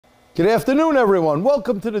Good afternoon, everyone.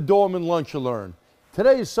 Welcome to the Dorman Lunch and Learn.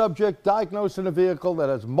 Today's subject, diagnosing a vehicle that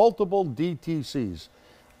has multiple DTCs.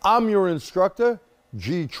 I'm your instructor,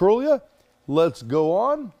 G. Trulia. Let's go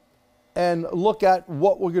on and look at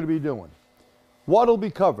what we're going to be doing. What will be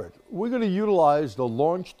covered? We're going to utilize the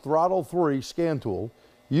Launch Throttle 3 scan tool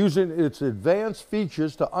using its advanced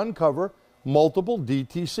features to uncover multiple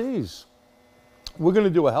DTCs. We're going to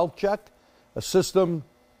do a health check, a system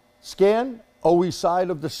scan, OE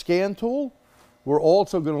side of the scan tool. We're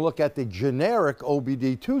also going to look at the generic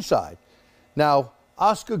OBD2 side. Now,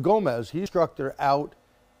 Oscar Gomez, he's instructor out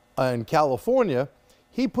in California,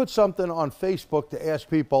 he put something on Facebook to ask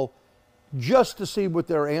people just to see what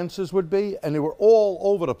their answers would be, and they were all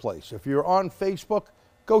over the place. If you're on Facebook,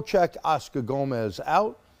 go check Oscar Gomez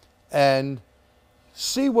out and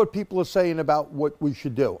see what people are saying about what we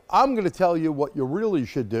should do. I'm going to tell you what you really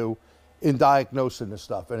should do in diagnosing this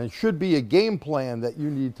stuff, and it should be a game plan that you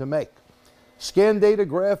need to make. Scan data,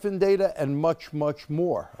 graphing data, and much, much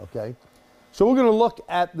more, okay? So we're gonna look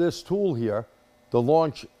at this tool here, the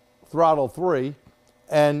Launch Throttle 3,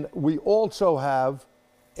 and we also have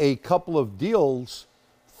a couple of deals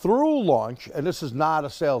through Launch, and this is not a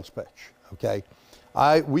sales pitch, okay?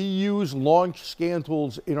 We use Launch scan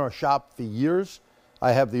tools in our shop for years.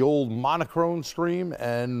 I have the old monochrome stream,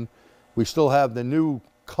 and we still have the new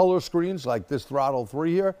color screens like this Throttle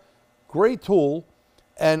 3 here. Great tool,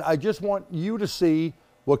 and I just want you to see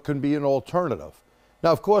what can be an alternative.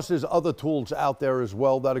 Now, of course, there's other tools out there as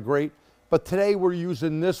well that are great, but today we're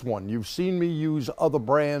using this one. You've seen me use other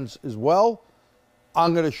brands as well.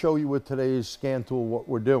 I'm going to show you with today's scan tool what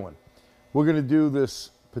we're doing. We're going to do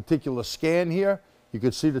this particular scan here. You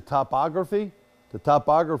can see the topography. The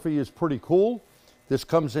topography is pretty cool. This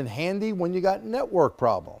comes in handy when you got network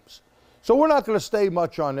problems. So we're not going to stay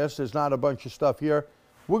much on this. There's not a bunch of stuff here.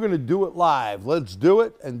 We're going to do it live. Let's do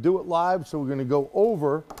it and do it live. So we're going to go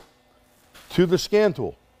over to the scan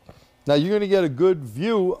tool. Now you're going to get a good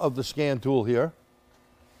view of the scan tool here.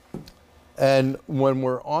 And when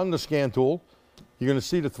we're on the scan tool, you're going to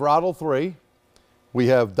see the Throttle 3. We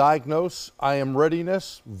have diagnose, IM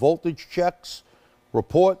readiness, voltage checks,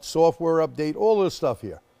 report, software update, all this stuff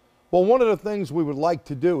here. Well, one of the things we would like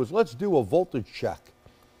to do is let's do a voltage check.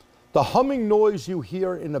 The humming noise you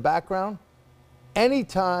hear in the background,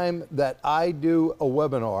 anytime that I do a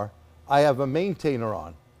webinar, I have a maintainer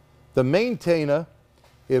on. The maintainer,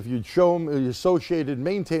 if you'd show them the associated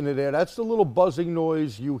maintainer there, that's the little buzzing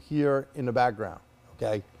noise you hear in the background,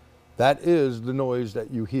 okay? That is the noise that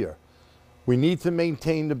you hear. We need to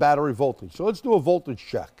maintain the battery voltage. So let's do a voltage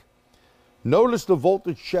check. Notice the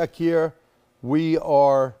voltage check here. We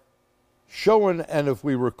are showing, and if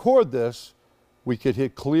we record this, we could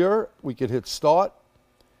hit clear, we could hit start.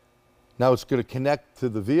 Now it's going to connect to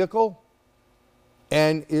the vehicle,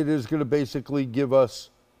 and it is going to basically give us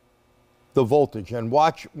the voltage. And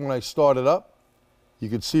watch when I start it up, you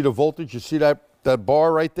can see the voltage. You see that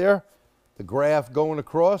bar right there? The graph going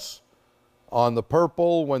across. On the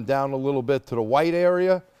purple, went down a little bit to the white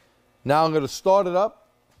area. Now I'm going to start it up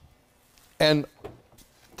and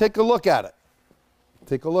take a look at it.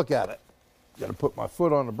 Take a look at it. Got to put my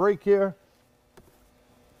foot on the brake here.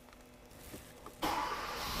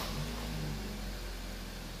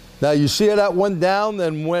 Now you see how that went down,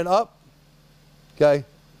 then went up, okay?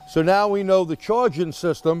 So now we know the charging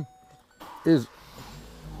system is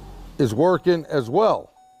working as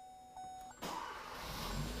well.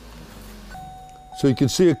 So you can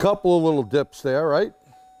see a couple of little dips there, right?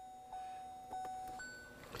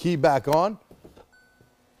 Key back on.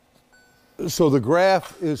 So the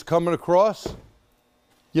graph is coming across.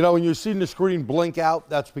 You know, when you're seeing the screen blink out,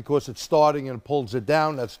 that's because it's starting and it pulls it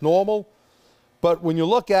down. That's normal. But when you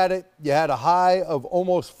look at it, you had a high of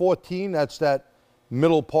almost 14. That's that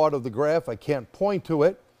middle part of the graph. I can't point to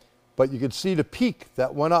it, but you can see the peak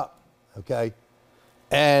that went up, okay?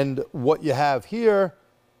 And what you have here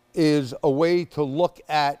is a way to look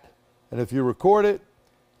at, and if you record it,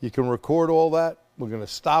 you can record all that. We're going to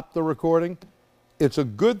stop the recording. It's a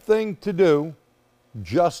good thing to do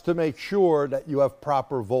just to make sure that you have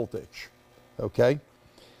proper voltage, okay?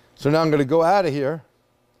 So now I'm going to go out of here.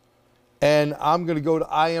 And I'm going to go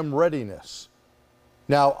to IM readiness.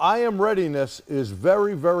 Now, IM readiness is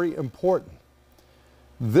very, very important.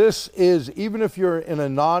 This is, even if you're in a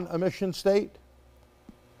non-emission state,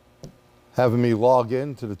 having me log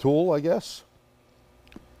in to the tool, I guess.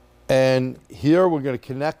 And here we're going to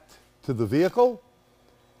connect to the vehicle.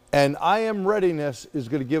 And IM readiness is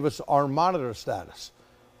going to give us our monitor status.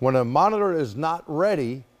 When a monitor is not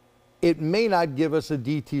ready, it may not give us a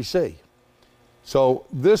DTC. So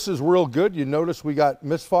this is real good. You notice we got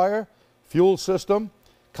misfire, fuel system,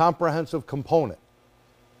 comprehensive component.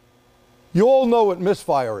 You all know what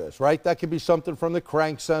misfire is, right? That could be something from the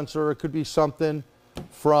crank sensor. It could be something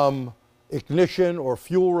from ignition or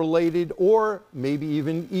fuel related, or maybe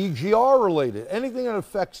even EGR related. Anything that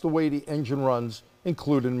affects the way the engine runs,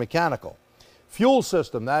 including mechanical. Fuel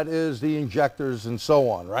system, that is the injectors and so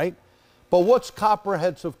on, right? But what's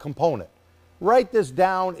comprehensive component? Write this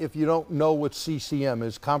down if you don't know what CCM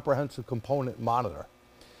is, comprehensive component monitor.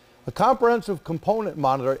 A comprehensive component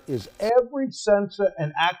monitor is every sensor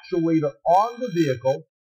and actuator on the vehicle,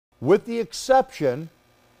 with the exception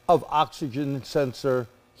of oxygen sensor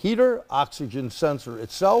heater, oxygen sensor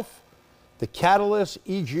itself, the catalyst,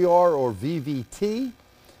 EGR or VVT,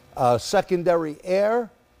 secondary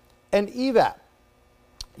air, and evap.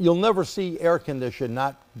 You'll never see air condition,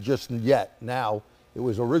 not just yet now. It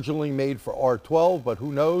was originally made for R12, but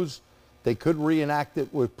who knows? They could reenact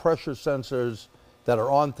it with pressure sensors that are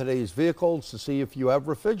on today's vehicles to see if you have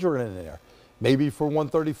refrigerant in there. Maybe for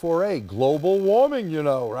 134A, global warming, you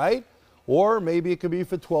know, right? Or maybe it could be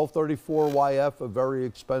for 1234YF, a very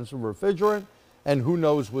expensive refrigerant, and who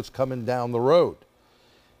knows what's coming down the road.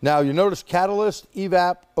 Now, you notice catalyst,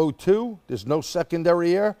 evap, O2, there's no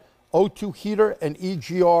secondary air. O2 heater and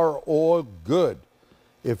EGR, all good.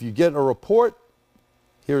 If you get a report,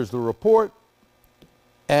 here's the report.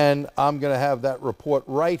 And I'm going to have that report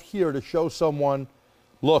right here to show someone,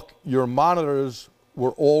 look, your monitors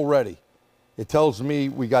were all ready. It tells me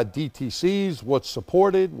we got DTCs, what's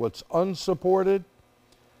supported, what's unsupported.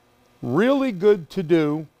 Really good to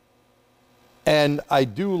do. And I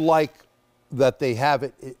do like that they have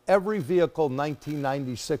it in every vehicle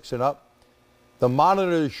 1996 and up. The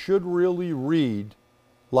monitors should really read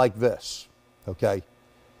like this, okay?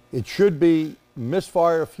 It should be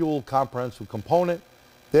misfire fuel comprehensive component.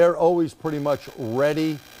 They're always pretty much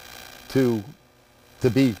ready to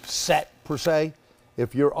be set, per se.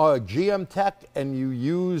 If you're a GM tech and you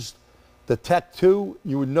used the Tech 2,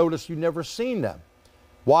 you would notice you never seen them.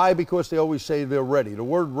 Why? Because they always say they're ready. The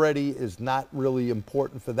word ready is not really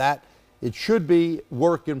important for that. It should be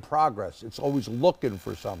work in progress. It's always looking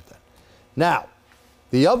for something. Now,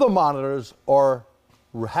 the other monitors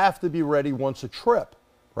have to be ready once a trip,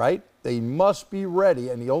 right? They must be ready,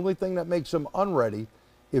 and the only thing that makes them unready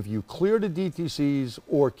if you clear the DTCs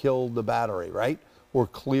or kill the battery, right? Or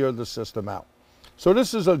clear the system out. So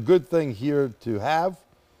this is a good thing here to have.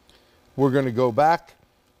 We're going to go back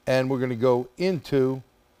and we're going to go into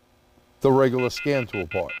the regular scan tool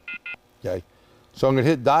part, okay? So I'm going to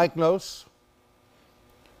hit diagnose.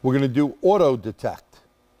 We're going to do auto detect.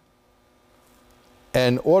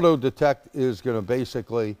 And auto detect is going to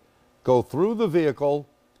basically go through the vehicle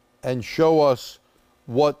and show us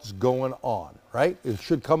what's going on, right? It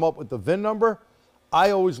should come up with the VIN number.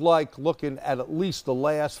 I always like looking at least the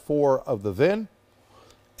last 4 of the VIN.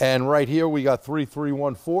 And right here we got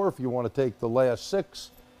 3314 if you want to take the last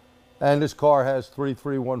 6. And this car has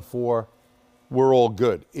 3314. We're all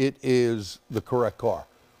good. It is the correct car.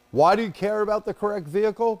 Why do you care about the correct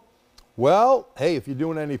vehicle? Well, hey, if you're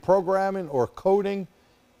doing any programming or coding,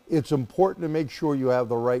 it's important to make sure you have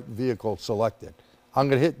the right vehicle selected. I'm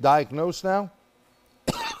going to hit diagnose now.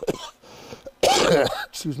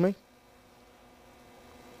 Excuse me.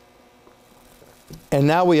 And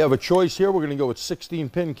now we have a choice here. We're going to go with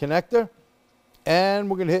 16-pin connector, and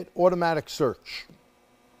we're going to hit automatic search.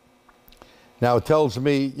 Now it tells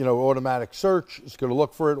me, you know, automatic search. It's going to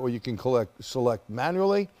look for it, or you can select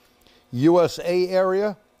manually. USA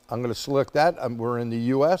area, I'm going to select that. We're in the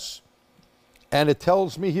US. And it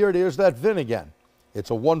tells me here, there's that VIN again. It's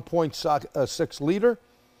a 1.6 liter.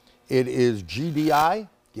 It is GDI,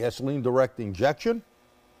 gasoline direct injection.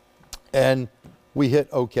 And we hit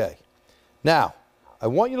OK. Now, I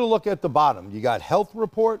want you to look at the bottom. You got health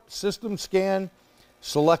report, system scan,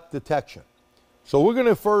 select detection. So we're going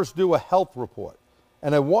to first do a health report.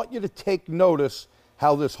 And I want you to take notice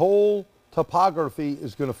how this whole topography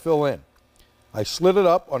is going to fill in. I slid it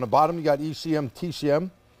up. On the bottom, you got ECM, TCM.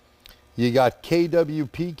 You got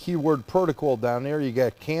KWP, keyword protocol down there. You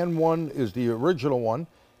got CAN 1 is the original one,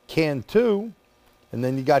 CAN 2, and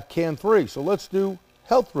then you got CAN 3. So let's do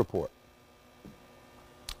health report.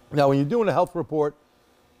 Now, when you're doing a health report,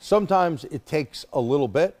 sometimes it takes a little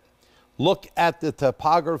bit. Look at the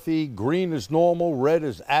topography. Green is normal, red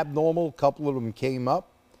is abnormal. A couple of them came up.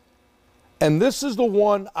 And this is the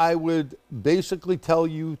one I would basically tell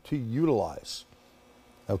you to utilize,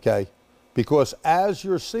 okay? Because as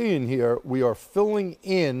you're seeing here, we are filling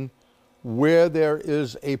in where there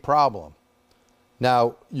is a problem.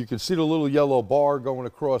 Now, you can see the little yellow bar going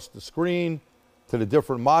across the screen to the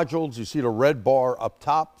different modules. You see the red bar up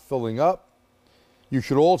top filling up. You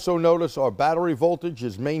should also notice our battery voltage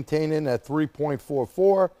is maintaining at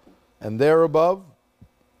 3.44 and there above.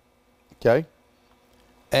 Okay.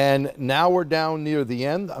 And now we're down near the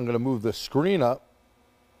end. I'm going to move the screen up.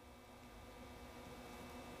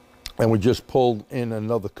 And we just pulled in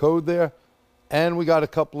another code there. And we got a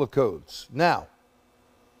couple of codes. Now,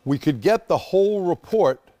 we could get the whole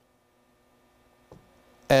report.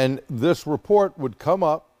 And this report would come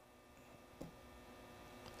up.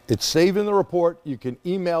 It's saving the report. You can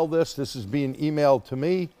email this. This is being emailed to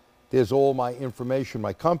me. There's all my information,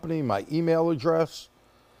 my company, my email address.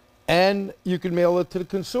 And you can mail it to the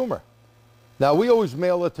consumer. Now, we always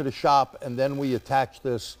mail it to the shop, and then we attach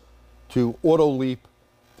this to AutoLeap,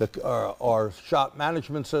 our shop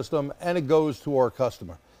management system, and it goes to our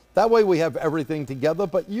customer. That way we have everything together,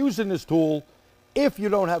 but using this tool, if you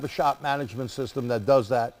don't have a shop management system that does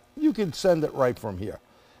that, you can send it right from here.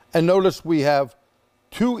 And notice we have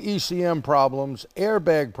 2 ECM problems,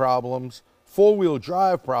 airbag problems, four-wheel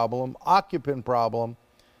drive problem, occupant problem,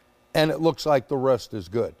 and it looks like the rest is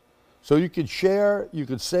good. So you could share, you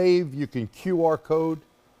could save, you can QR code,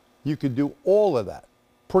 you could do all of that.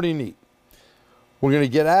 Pretty neat. We're going to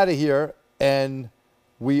get out of here, and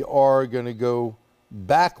we are going to go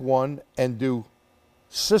back one and do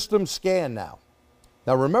system scan now.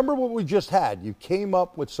 Now remember what we just had. You came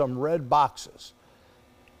up with some red boxes.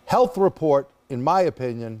 Health report, in my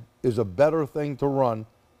opinion, is a better thing to run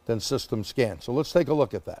than system scan. So let's take a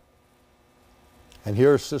look at that. And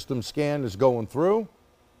here system scan is going through.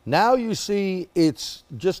 Now you see it's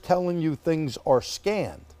just telling you things are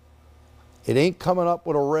scanned. It ain't coming up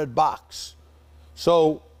with a red box.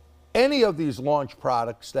 So any of these launch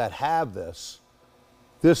products that have this,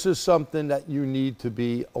 this is something that you need to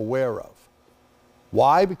be aware of.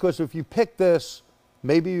 Why? Because if you pick this,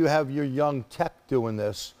 maybe you have your young tech doing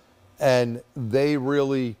this and they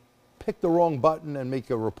really pick the wrong button and make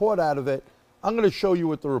a report out of it. I'm going to show you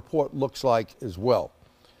what the report looks like as well.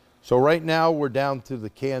 So right now we're down to the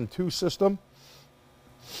CAN 2 system.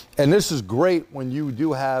 And this is great when you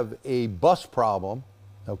do have a bus problem.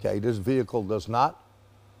 Okay, this vehicle does not.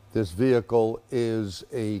 This vehicle is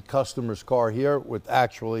a customer's car here with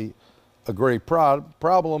actually a great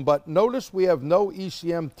problem. But notice we have no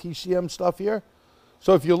ECM, TCM stuff here.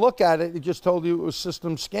 So if you look at it, it just told you it was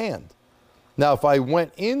system scanned. Now, if I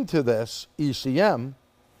went into this ECM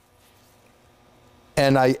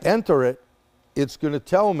and I enter it, it's going to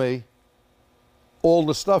tell me all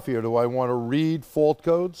the stuff here. Do I want to read fault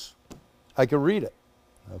codes? I can read it,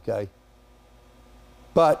 okay?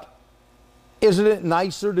 But isn't it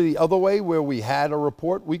nicer to the other way where we had a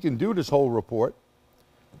report? We can do this whole report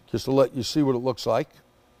just to let you see what it looks like.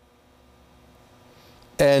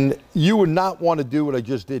 And you would not want to do what I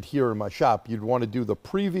just did here in my shop. You'd want to do the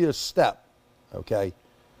previous step, okay?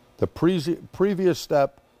 The previous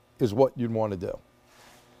step is what you'd want to do.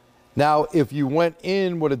 Now, if you went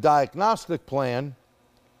in with a diagnostic plan,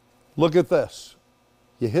 look at this.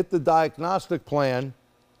 You hit the diagnostic plan,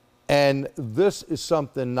 and this is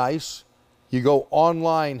something nice. You go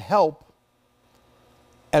online help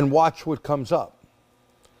and watch what comes up.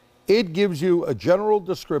 It gives you a general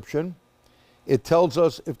description. It tells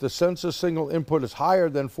us if the sensor signal input is higher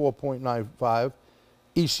than 4.95,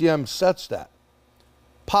 ECM sets that.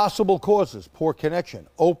 Possible causes, poor connection,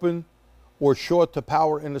 open or short to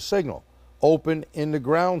power in the signal, open in the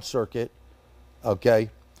ground circuit, okay?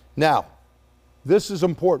 Now, this is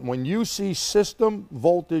important. When you see system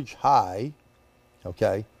voltage high,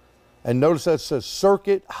 okay, and notice that says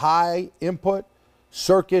circuit high input,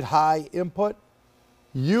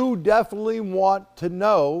 you definitely want to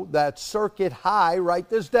know that circuit high, write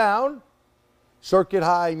this down. Circuit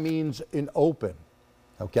high means an open,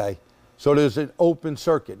 okay? So there's an open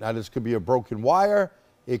circuit. Now this could be a broken wire.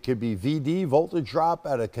 It could be VD, voltage drop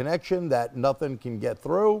at a connection that nothing can get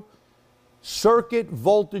through. Circuit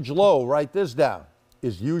voltage low, write this down,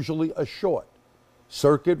 is usually a short.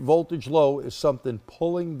 Circuit voltage low is something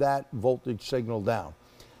pulling that voltage signal down.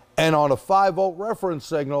 And on a 5-volt reference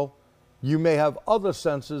signal, you may have other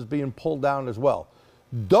sensors being pulled down as well.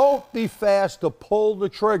 Don't be fast to pull the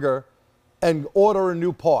trigger and order a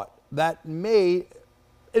new part. That may,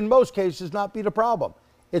 in most cases, not be the problem.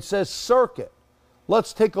 It says circuit.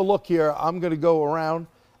 Let's take a look here. I'm going to go around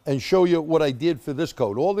and show you what I did for this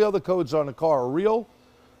code. All the other codes on the car are real,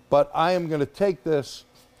 but I am going to take this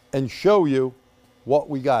and show you what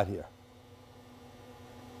we got here.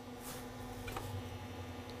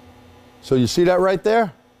 So you see that right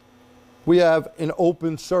there? We have an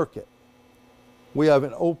open circuit. We have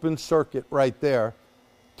an open circuit right there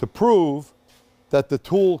to prove that the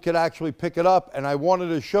tool could actually pick it up. And I wanted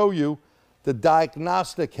to show you the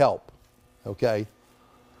diagnostic help, okay?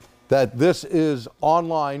 that this is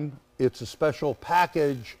online. It's a special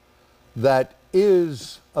package that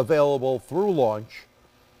is available through launch,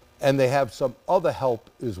 and they have some other help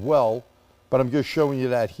as well, but I'm just showing you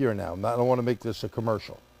that here now. I don't want to make this a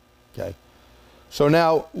commercial, okay? So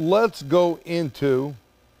now let's go into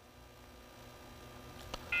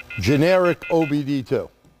generic OBD2.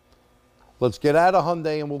 Let's get out of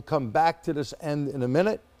Hyundai and we'll come back to this end in a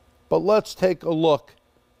minute, but let's take a look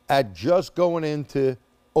at just going into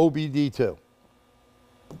OBD2.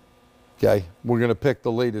 Okay, we're going to pick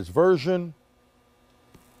the latest version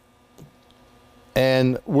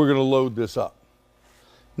and we're going to load this up.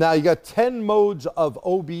 Now you got 10 modes of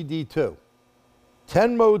OBD2.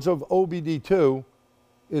 10 modes of OBD2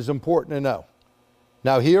 is important to know.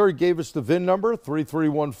 Now here it gave us the VIN number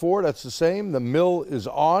 3314, that's the same. The mill is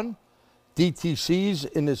on. DTCs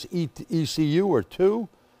in this ECU are 2.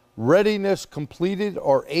 Readiness completed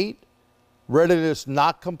are 8. Readiness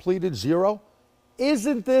not completed, 0.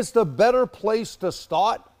 Isn't this the better place to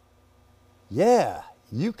start? Yeah,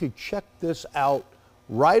 you could check this out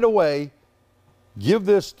right away, give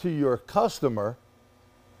this to your customer,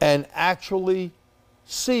 and actually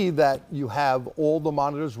see that you have all the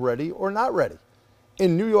monitors ready or not ready.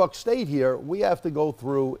 In New York State here, we have to go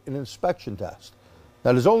through an inspection test.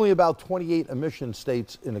 Now, there's only about 28 emission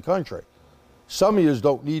states in the country. Some of you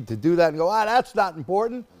don't need to do that and go, that's not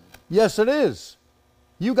important. Yes, it is.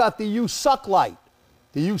 You got the You Suck light.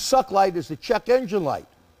 The You Suck light is the check engine light.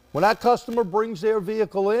 When that customer brings their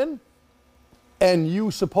vehicle in and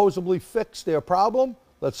you supposedly fix their problem,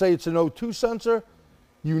 let's say it's an O2 sensor,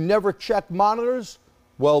 you never check monitors.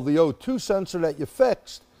 Well, the O2 sensor that you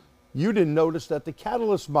fixed, you didn't notice that the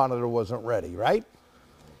catalyst monitor wasn't ready, right?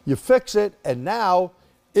 You fix it and now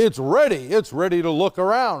it's ready. It's ready to look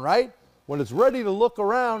around, right? When it's ready to look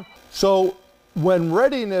around, so when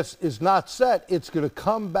readiness is not set, it's going to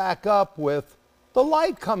come back up with the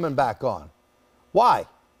light coming back on. Why?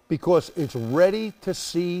 Because it's ready to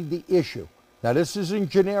see the issue. Now this is in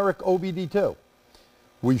generic OBD2.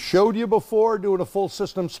 We showed you before doing a full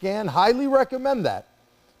system scan. Highly recommend that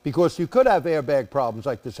because you could have airbag problems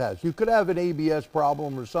like this has. You could have an ABS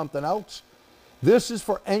problem or something else. This is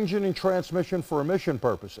for engine and transmission for emission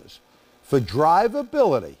purposes. For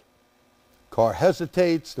drivability, car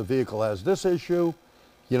hesitates, the vehicle has this issue,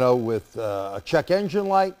 you know, with a check engine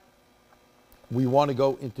light, we want to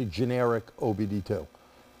go into generic OBD2.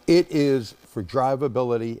 It is for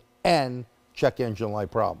drivability and check engine light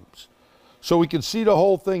problems. So we can see the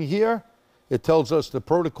whole thing here. It tells us the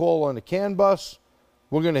protocol on the CAN bus.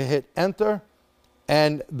 We're going to hit enter,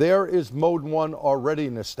 and there is mode 1, our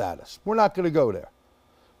readiness status. We're not going to go there.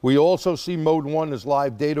 We also see mode 1 is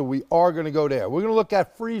live data. We are going to go there. We're going to look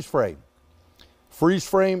at freeze frame. Freeze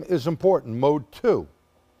frame is important, mode 2.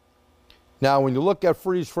 Now, when you look at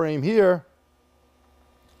freeze frame here,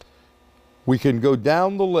 we can go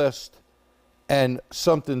down the list, and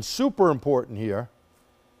something super important here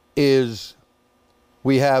is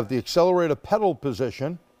we have the accelerator pedal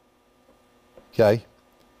position, okay?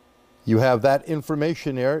 You have that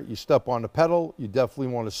information there. You step on the pedal, you definitely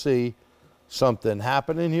want to see something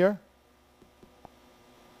happening here,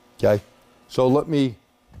 okay? So let me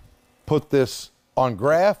put this on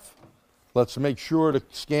graph. Let's make sure the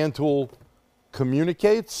scan tool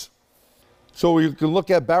communicates. So we can look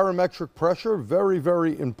at barometric pressure, very,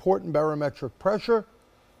 very important barometric pressure.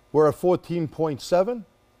 We're at 14.7,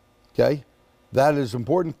 okay? That is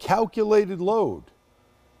important. Calculated load.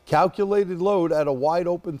 Calculated load at a wide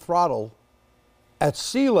open throttle at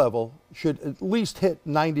sea level should at least hit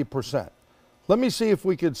 90%. Let me see if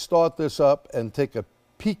we could start this up and take a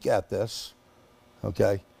peek at this,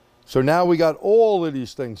 okay? So now we got all of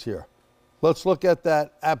these things here. Let's look at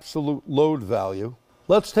that absolute load value.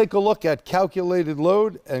 Let's take a look at calculated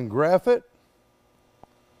load and graph it.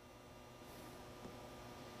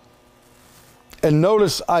 And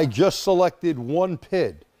notice I just selected one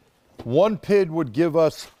PID. One PID would give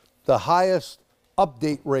us the highest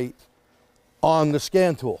update rate on the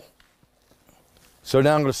scan tool. So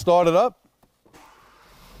now I'm going to start it up.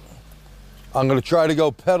 I'm going to try to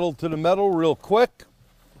go pedal to the metal real quick.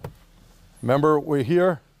 Remember, we're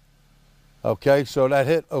here. Okay, so that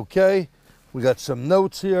hit okay. We got some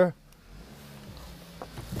notes here.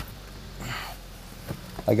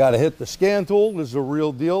 I got to hit the scan tool. This is a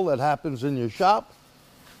real deal that happens in your shop.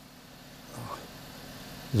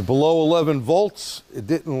 It's below 11 volts. It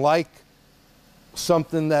didn't like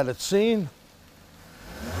something that it's seen.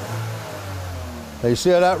 Now you see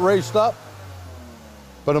how that raced up?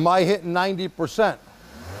 But am I hitting 90%?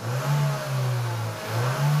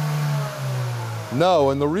 No,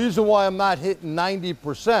 and the reason why I'm not hitting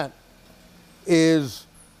 90% is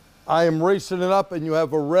I am racing it up and you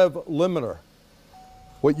have a rev limiter.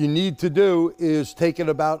 What you need to do is take it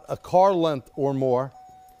about a car length or more,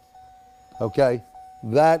 okay?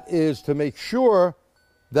 That is to make sure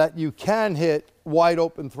that you can hit wide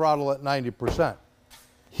open throttle at 90%.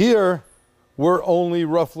 Here, we're only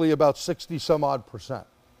roughly about 60 some odd percent,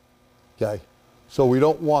 okay? So we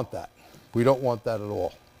don't want that. We don't want that at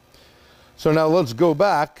all. So now let's go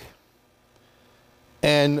back,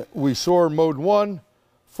 and we saw mode 1,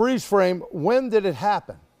 freeze frame. When did it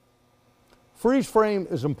happen? Freeze frame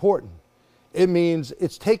is important. It means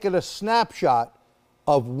it's taken a snapshot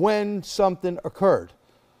of when something occurred.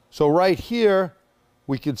 So right here,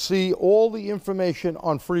 we could see all the information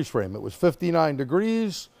on freeze frame. It was 59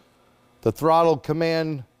 degrees. The throttle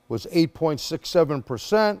command was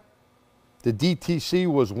 8.67%. The DTC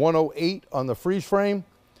was 108 on the freeze frame.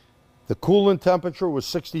 The coolant temperature was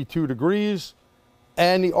 62 degrees.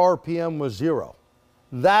 And the RPM was 0.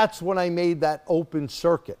 That's when I made that open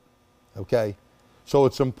circuit, okay? So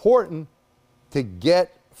it's important to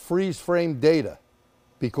get freeze frame data,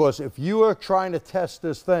 because if you are trying to test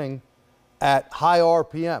this thing at high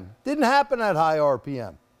RPM, didn't happen at high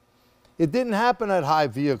RPM. It didn't happen at high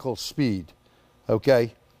vehicle speed,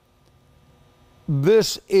 okay?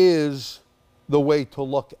 This is the way to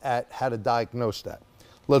look at how to diagnose that.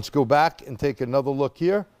 Let's go back and take another look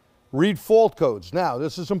here. Read fault codes. Now,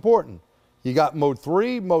 this is important. You got mode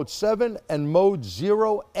 3, mode 7, and mode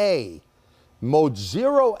 0A. Mode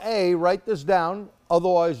 0A, write this down,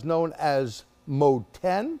 otherwise known as mode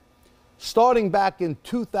 10. Starting back in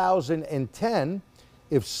 2010,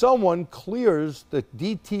 if someone clears the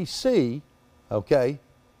DTC, okay,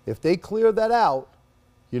 if they clear that out,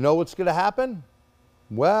 you know what's going to happen?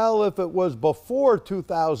 Well, if it was before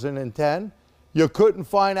 2010, you couldn't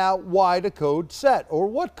find out why the code set or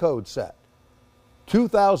what code set.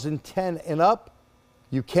 2010 and up,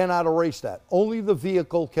 you cannot erase that. Only the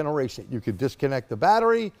vehicle can erase it. You could disconnect the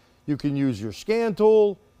battery, you can use your scan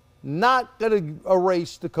tool, not going to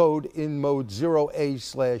erase the code in mode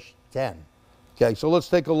 0A/10. Okay, so let's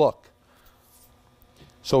take a look.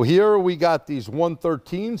 So here we got these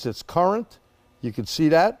 113s, it's current, you can see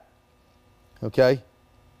that, okay,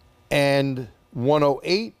 and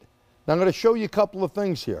 108. Now I'm going to show you a couple of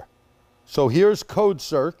things here. So here's code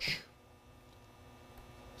search.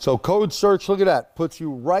 So code search, look at that, puts you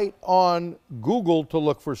right on Google to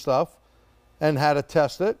look for stuff and how to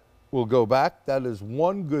test it. We'll go back. That is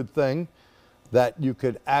one good thing that you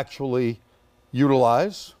could actually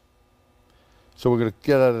utilize. So we're going to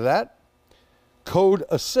get out of that. Code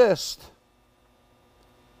assist.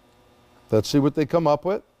 Let's see what they come up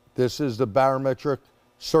with. This is the barometric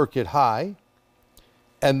circuit high.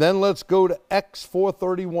 And then let's go to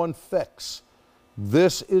X431 fix.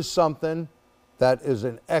 This is something that is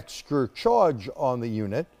an extra charge on the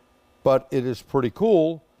unit, but it is pretty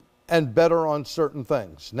cool and better on certain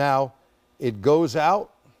things. Now, it goes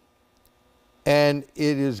out and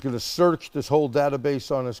it is going to search this whole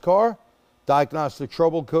database on his car. Diagnostic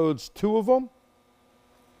trouble codes, 2 of them.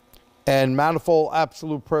 And manifold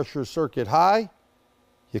absolute pressure circuit high.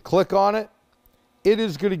 You click on it. It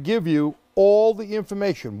is going to give you all the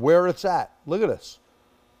information, where it's at. Look at this,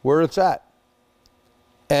 where it's at.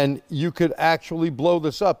 And you could actually blow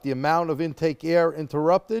this up. The amount of intake air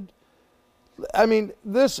interrupted. I mean,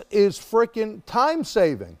 this is freaking time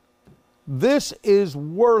saving. This is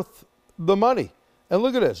worth the money. And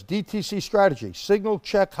look at this, DTC strategy, signal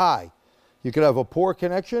check high. You could have a poor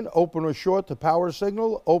connection, open or short to power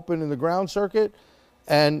signal, open in the ground circuit,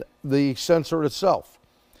 and the sensor itself.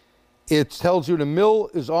 It tells you the mill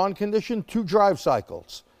is on condition, 2 drive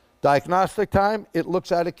cycles. Diagnostic time, it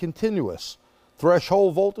looks at it continuous.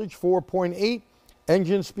 Threshold voltage, 4.8.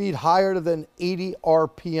 Engine speed higher than 80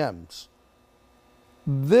 RPMs.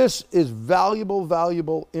 This is valuable,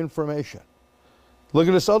 valuable information. Look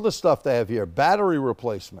at this other stuff they have here. Battery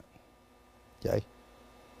replacement. Okay.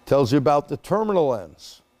 Tells you about the terminal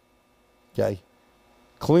ends. Okay.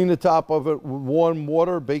 Clean the top of it with warm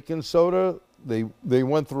water, baking soda. They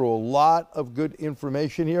went through a lot of good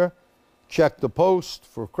information here. Check the post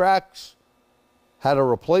for cracks. How to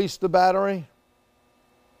replace the battery.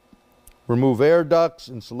 Remove air ducts,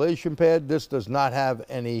 insulation pad. This does not have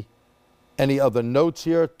any other notes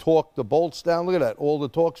here. Torque the bolts down. Look at that, all the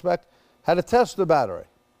torque spec. How to test the battery.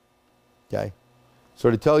 Okay.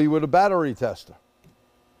 So they tell you with a battery tester.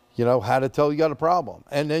 You know, how to tell you got a problem.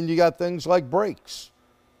 And then you got things like brakes.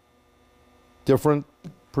 Different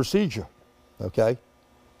procedure. Okay.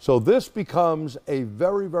 So this becomes a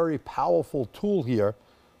very, very powerful tool here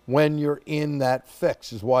when you're in that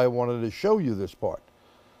fix, is why I wanted to show you this part.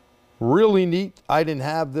 Really neat. I didn't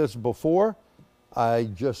have this before. I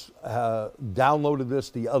just downloaded this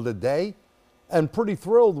the other day and pretty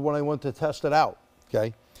thrilled when I went to test it out,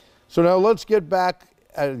 okay? So now let's get back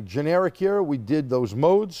at generic here. We did those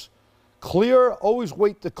modes. Clear, always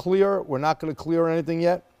wait to clear. We're not going to clear anything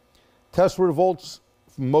yet. Test results,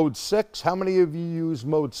 mode 6. How many of you use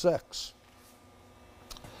mode 6?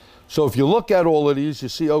 So if you look at all of these, you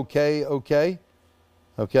see okay, okay,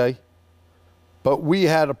 okay. But we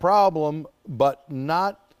had a problem, but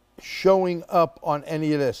not showing up on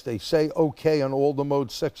any of this. They say okay on all the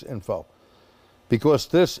mode 6 info, because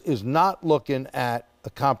this is not looking at a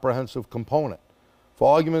comprehensive component.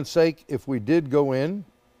 For argument's sake, if we did go in,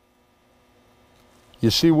 you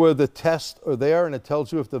see where the tests are there, and it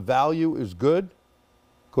tells you if the value is good.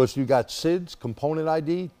 Of course, you got SIDS, component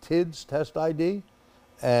ID, TIDS, test ID,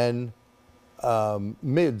 and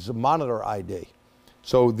MIDS, monitor ID.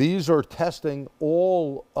 So these are testing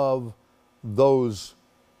all of those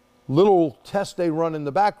little tests they run in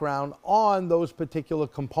the background on those particular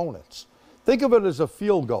components. Think of it as a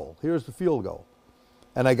field goal. Here's the field goal.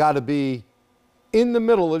 And I got to be in the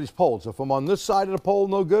middle of these poles. If I'm on this side of the pole,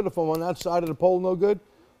 no good. If I'm on that side of the pole, no good.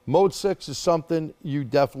 Mode 6 is something you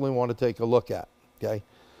definitely want to take a look at, okay?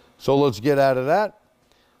 So let's get out of that.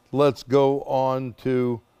 Let's go on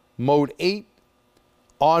to mode 8,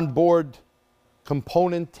 onboard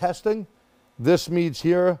component testing. This means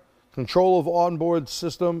here, control of onboard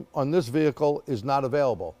system on this vehicle is not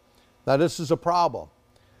available. Now this is a problem.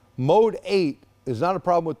 Mode 8 is not a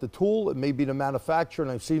problem with the tool. It may be the manufacturer,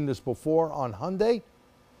 and I've seen this before on Hyundai.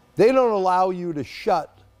 They don't allow you to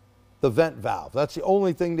shut the vent valve. That's the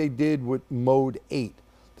only thing they did with mode 8.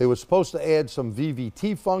 They were supposed to add some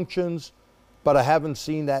VVT functions, but I haven't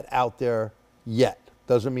seen that out there yet.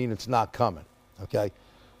 Doesn't mean it's not coming, okay?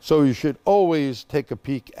 So you should always take a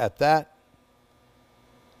peek at that.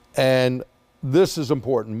 And this is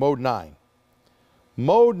important, mode 9.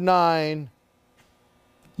 Mode 9,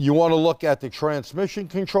 you want to look at the transmission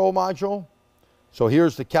control module. So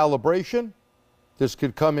here's the calibration. This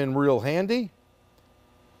could come in real handy.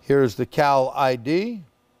 Here's the Cal ID.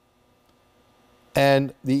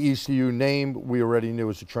 And the ECU name we already knew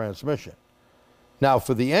is a transmission. Now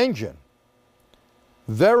for the engine,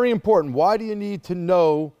 very important. Why do you need to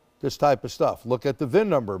know this type of stuff? Look at the VIN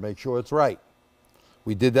number, make sure it's right.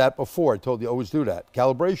 We did that before. I told you always do that.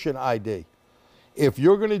 Calibration ID. If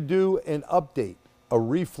you're going to do an update, a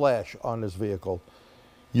reflash on this vehicle,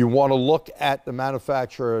 you want to look at the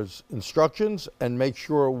manufacturer's instructions and make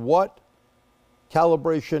sure what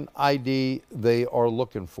calibration ID they are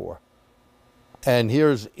looking for. And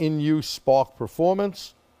here's in-use spark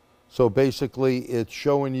performance. So basically it's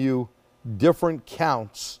showing you different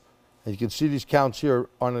counts. And you can see these counts here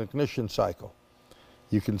on an ignition cycle.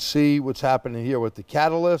 You can see what's happening here with the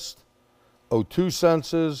catalyst, O2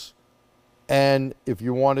 senses, and if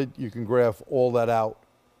you wanted, you can graph all that out.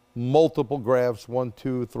 Multiple graphs, 1,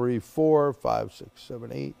 2, 3, 4, 5, 6,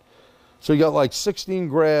 7, 8. So you got like 16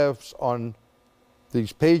 graphs on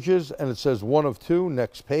these pages, and it says 1 of 2,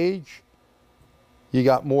 next page. You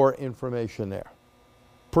got more information there.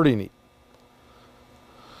 Pretty neat.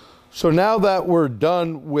 So now that we're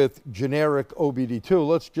done with generic OBD2,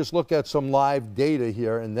 let's just look at some live data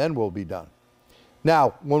here, and then we'll be done.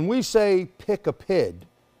 Now, when we say pick a PID,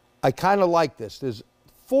 I kind of like this. There's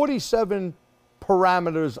 47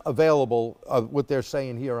 parameters available of what they're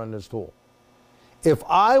saying here on this tool. If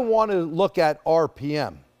I want to look at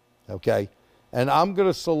RPM, okay, and I'm going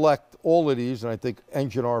to select all of these, and I think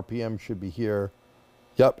engine RPM should be here.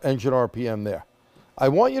 Yep, engine RPM there. I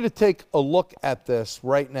want you to take a look at this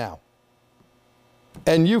right now.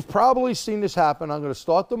 And you've probably seen this happen. I'm going to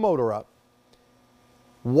start the motor up.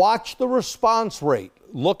 Watch the response rate.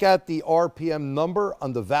 Look at the RPM number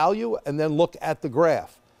on the value, and then look at the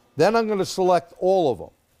graph. Then I'm going to select all of them.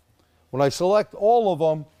 When I select all of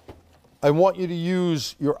them, I want you to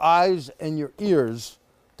use your eyes and your ears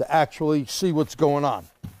to actually see what's going on.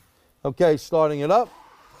 Okay, starting it up.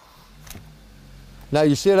 Now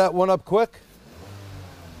you see that one up quick?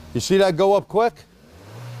 You see that go up quick?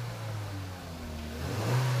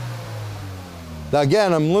 Now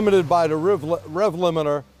again, I'm limited by the rev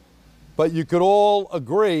limiter, but you could all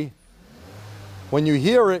agree when you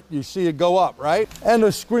hear it, you see it go up, right? And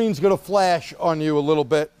the screen's gonna flash on you a little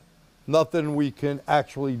bit. Nothing we can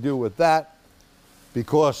actually do with that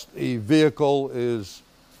because the vehicle is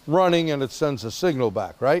running and it sends a signal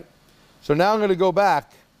back, right? So now I'm gonna go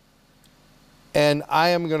back and I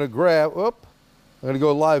am gonna grab, I'm gonna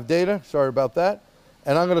go live data, sorry about that,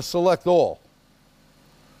 and I'm gonna select all.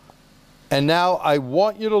 And now I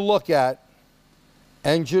want you to look at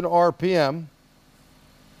engine RPM.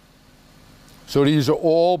 So these are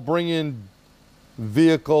all bringing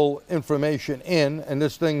vehicle information in, and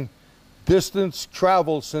this thing, distance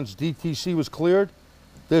traveled since DTC was cleared,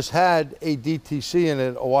 this had a DTC in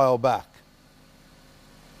it a while back.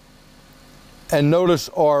 And notice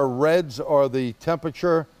our reds are the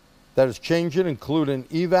temperature that is changing, including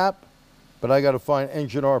evap, but I got to find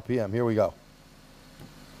engine RPM. Here we go.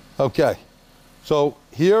 Okay, so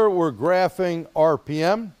here we're graphing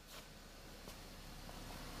RPM.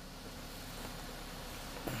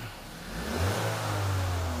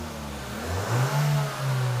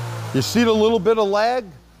 You see the little bit of lag?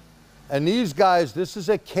 And these guys, this is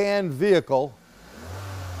a canned vehicle.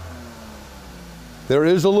 There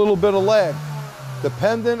is a little bit of lag.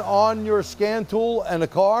 Depending on your scan tool and the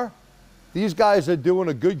car, these guys are doing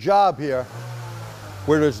a good job here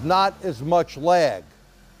where there's not as much lag.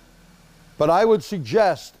 But I would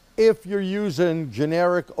suggest if you're using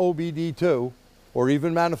generic OBD2 or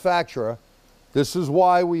even manufacturer, this is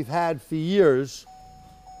why we've had for years.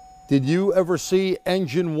 Did you ever see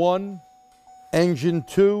engine 1, engine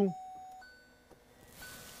 2?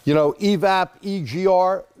 You know, evap,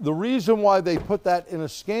 EGR. The reason why they put that in a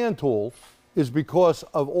scan tool is because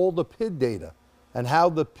of all the PID data and how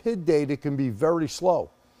the PID data can be very slow.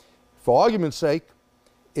 For argument's sake,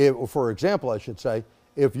 for example, I should say,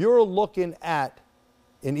 if you're looking at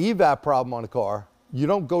an evap problem on a car, you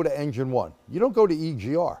don't go to engine 1. You don't go to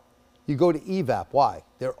EGR. You go to evap. Why?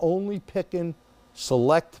 They're only picking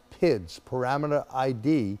select PIDS, parameter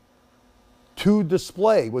ID, to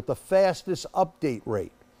display with the fastest update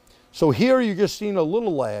rate. So here you're just seeing a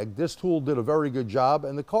little lag. This tool did a very good job,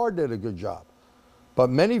 and the car did a good job. But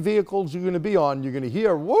many vehicles you're going to be on, you're going to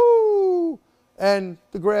hear, woo, and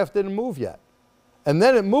the graph didn't move yet. And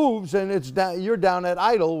then it moves, and it's down, you're down at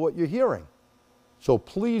idle what you're hearing. So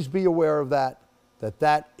please be aware of that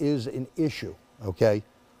is an issue, okay?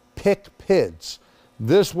 Pick PIDS.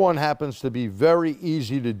 This one happens to be very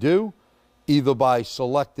easy to do, either by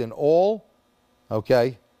selecting all,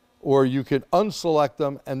 okay? Or you could unselect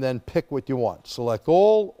them and then pick what you want. Select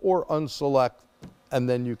all or unselect, and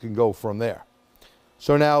then you can go from there.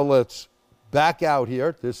 So now let's back out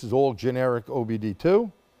here. This is all generic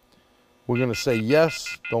OBD2. We're going to say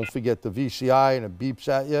yes. Don't forget the VCI and it beeps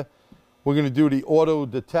at you. We're going to do the auto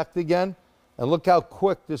detect again. And look how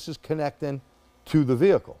quick this is connecting to the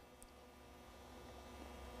vehicle.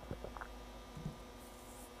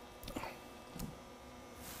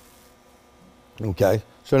 Okay,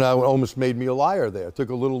 so now it almost made me a liar there. It took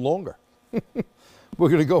a little longer. We're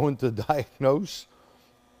going to go into diagnose.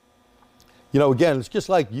 You know, again, it's just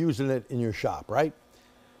like using it in your shop, right?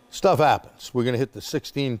 Stuff happens. We're going to hit the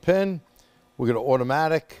 16 pin. We're going to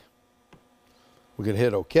automatic. We're going to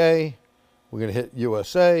hit OK. We're going to hit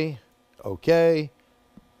USA. OK.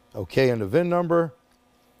 OK and the VIN number.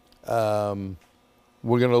 We're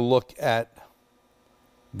going to look at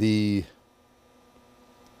the...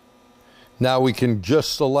 Now we can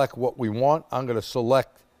just select what we want. I'm going to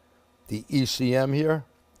select the ECM here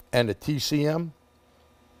and the TCM.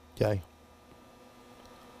 Okay.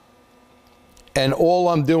 And all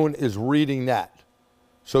I'm doing is reading that.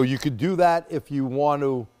 So you could do that if you want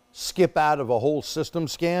to skip out of a whole system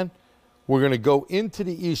scan. We're going to go into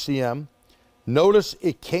the ECM. Notice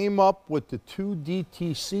it came up with the 2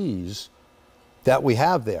 DTCs that we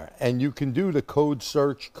have there. And you can do the code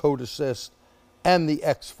search, code assist, and the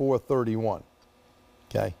X431.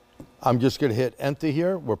 Okay. I'm just going to hit enter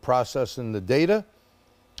here. We're processing the data.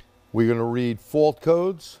 We're going to read fault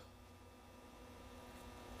codes.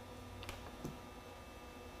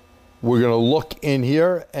 We're going to look in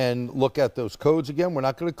here and look at those codes again. We're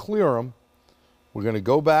not going to clear them. We're going to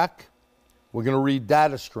go back. We're going to read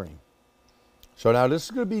data stream. So now this is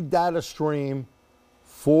going to be data stream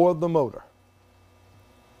for the motor.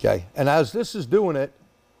 Okay. And as this is doing it,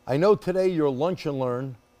 I know today your lunch and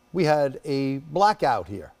learn, we had a blackout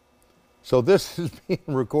here. So this is being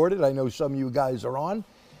recorded. I know some of you guys are on.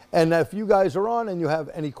 And if you guys are on and you have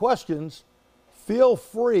any questions, feel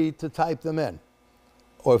free to type them in.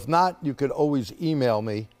 Or if not, you could always email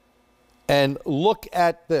me. And look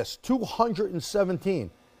at this,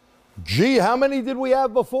 217. Gee, how many did we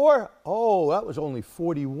have before? Oh, that was only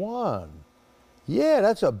 41. Yeah,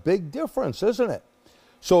 that's a big difference, isn't it?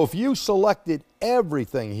 So if you selected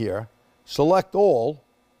everything here, select all,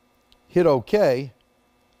 hit OK,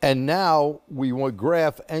 and now we want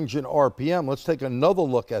graph engine RPM. Let's take another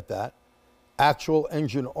look at that. Actual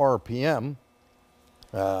engine RPM.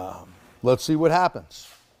 Let's see what happens.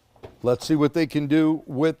 Let's see what they can do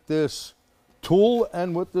with this tool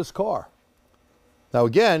and with this car. Now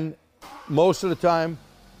again, most of the time,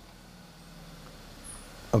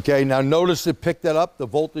 okay, now notice it picked that up. The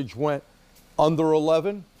voltage went under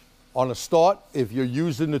 11. On a start, if you're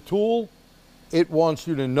using the tool, it wants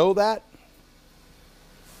you to know that.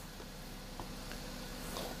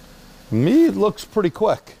 Me, it looks pretty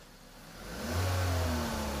quick.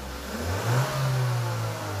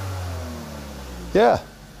 Yeah,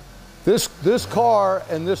 this car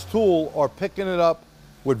and this tool are picking it up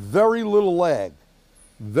with very little lag,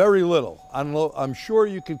 very little. I don't know, I'm sure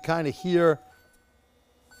you could kind of hear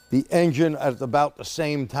the engine at about the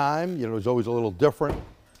same time. You know, it's always a little different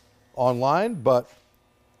online, but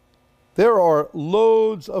there are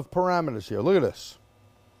loads of parameters here. Look at this.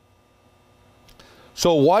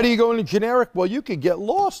 So why do you go into generic? Well, you could get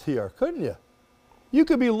lost here, couldn't you? You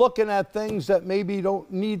could be looking at things that maybe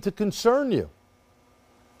don't need to concern you.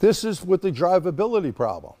 This is with the drivability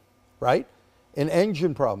problem, right? An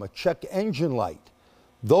engine problem, a check engine light.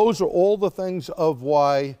 Those are all the things of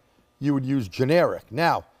why you would use generic.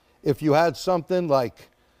 Now, if you had something like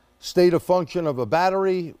state of function of a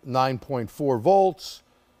battery, 9.4 volts,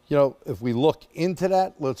 you know, if we look into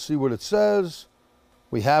that, let's see what it says.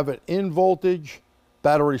 We have it in voltage.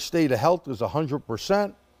 Battery state of health is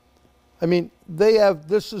 100%. I mean, they have,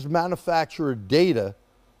 this is manufacturer data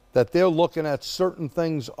that they're looking at certain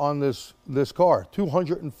things on this car,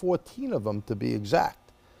 214 of them to be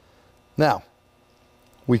exact. Now,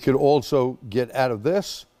 we could also get out of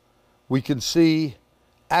this. We can see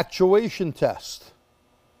actuation test.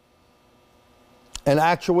 An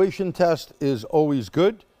actuation test is always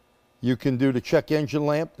good. You can do the check engine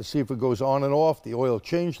lamp to see if it goes on and off, the oil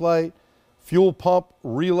change light, fuel pump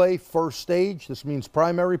relay first stage. This means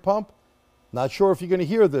primary pump. Not sure if you're going to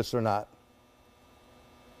hear this or not.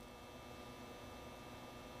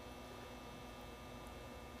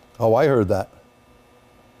 Oh, I heard that.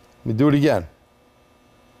 Let me do it again.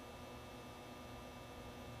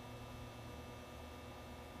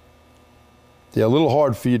 Yeah, a little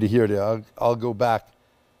hard for you to hear there. I'll go back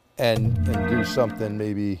and do something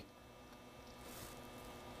maybe.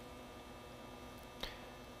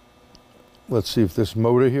 Let's see if this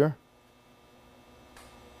motor here.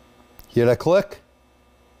 Hear that click?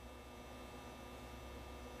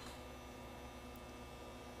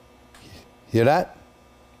 Hear that?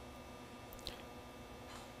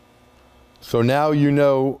 So now you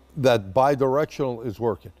know that bidirectional is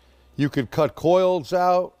working. You could cut coils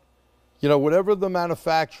out. You know, whatever the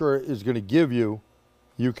manufacturer is going to give you,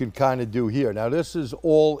 you can kind of do here. Now, this is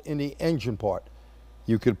all in the engine part.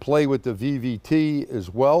 You could play with the VVT as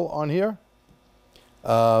well on here.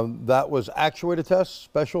 That was actuator test,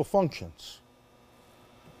 special functions.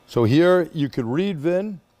 So here you could read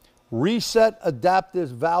VIN, reset adaptive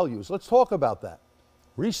values. Let's talk about that.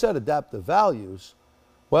 Reset adaptive values.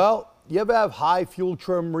 Well, you ever have high fuel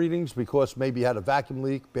trim readings because maybe you had a vacuum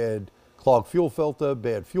leak, bad clogged fuel filter,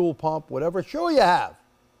 bad fuel pump, whatever? Sure you have.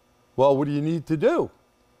 Well, what do you need to do?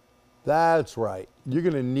 That's right. You're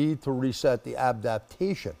going to need to reset the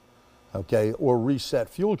adaptation, okay, or reset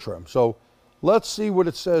fuel trim. So let's see what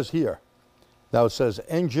it says here. Now it says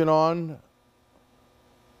engine on.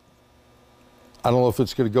 I don't know if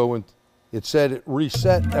it's going to go in. It said it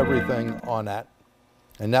reset everything on that.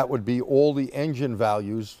 And that would be all the engine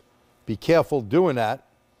values. Be careful doing that.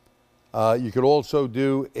 You could also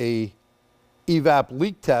do a evap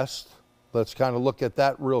leak test. Let's kind of look at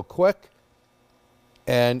that real quick.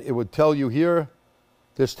 And it would tell you here,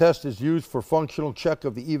 this test is used for functional check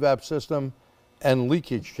of the evap system and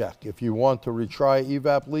leakage check. If you want to retry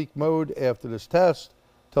evap leak mode after this test,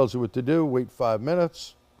 tells you what to do. Wait 5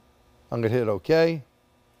 minutes. I'm going to hit OK.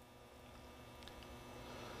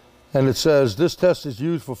 And it says this test is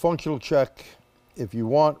used for functional check. If you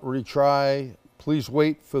want retry, please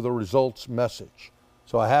wait for the results message.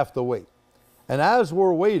 So I have to wait. And as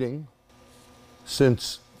we're waiting,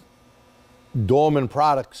 since Dorman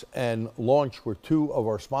Products and Launch were two of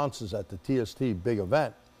our sponsors at the TST big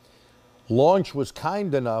event, Launch was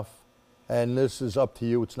kind enough, and this is up to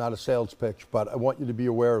you, it's not a sales pitch, but I want you to be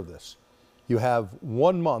aware of this. You have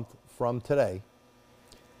 1 month from today.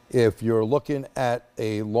 If you're looking at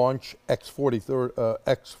a Launch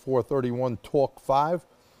X431 Torque 5,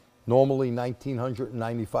 normally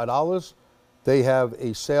 $1,995, they have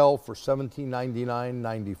a sale for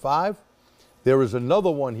 $1,799.95. There is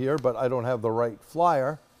another one here, but I don't have the right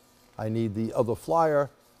flyer. I need the other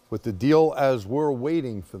flyer with the deal as we're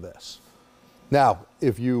waiting for this. Now,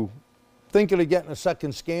 if you thinking of getting a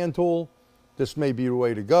second scan tool, this may be the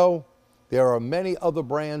way to go. There are many other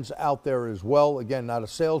brands out there as well. Again, not a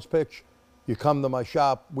sales pitch. You come to my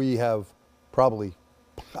shop, we have probably,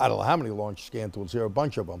 I don't know how many Launch scan tools here, a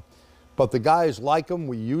bunch of them. But the guys like them,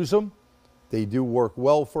 we use them. They do work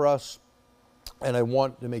well for us. And I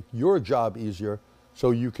want to make your job easier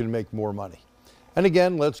so you can make more money. And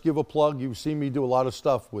again, let's give a plug. You've seen me do a lot of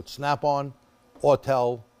stuff with Snap-on,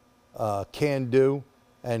 Autel, Can Do,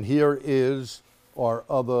 and here is our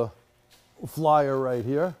other flyer right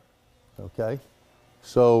here. Okay,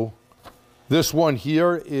 so this one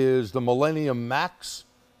here is the Millennium Max.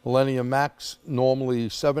 Millennium Max, normally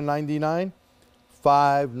 $799,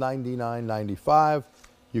 $599.95.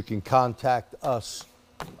 You can contact us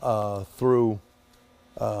through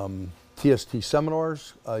TST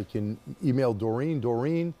Seminars. You can email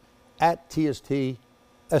Doreen at tstseminars.org,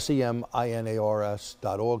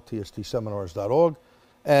 tstseminars.org.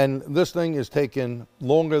 And this thing is taking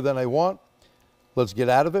longer than I want. Let's get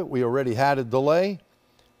out of it. We already had a delay.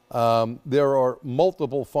 There are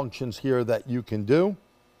multiple functions here that you can do.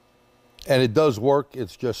 And it does work.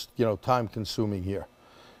 It's just, time consuming here.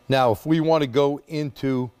 Now, if we want to go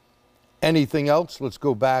into anything else, let's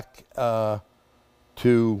go back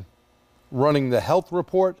to running the health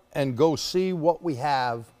report and go see what we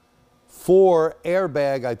have for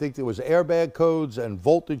airbag. I think there was airbag codes and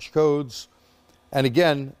voltage codes. And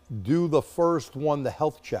again, do the first one, the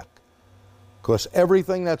health check. Because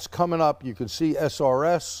everything that's coming up, you can see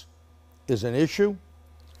SRS is an issue.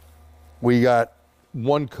 We got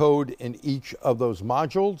one code in each of those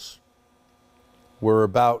modules. We're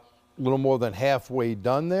about a little more than halfway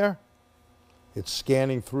done there. It's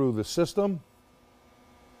scanning through the system.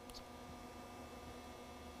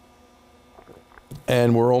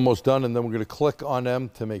 And we're almost done, and then we're going to click on them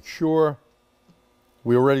to make sure.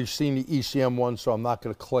 We already seen the ECM one, so I'm not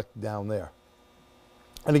going to click down there.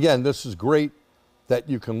 And again, this is great that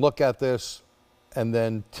you can look at this and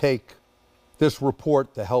then take this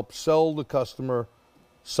report to help sell the customer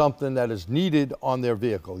something that is needed on their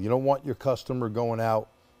vehicle. You don't want your customer going out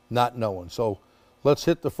not knowing. So let's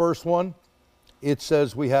hit the first one. It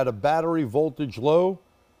says we had a battery voltage low.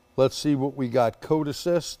 Let's see what we got. Code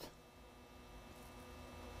assist.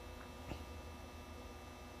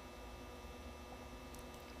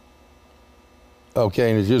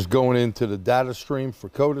 Okay, and it's just going into the data stream for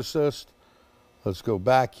code assist. Let's go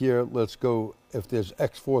back here. Let's go if there's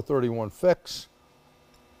X431 fix.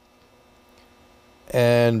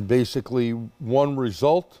 And basically one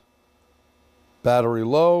result, battery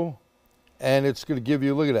low, and it's going to give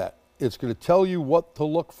you, look at that. It's going to tell you what to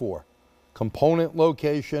look for. Component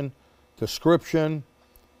location, description.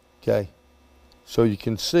 Okay, so you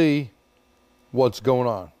can see what's going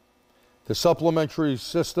on. The supplementary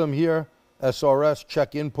system here, SRS,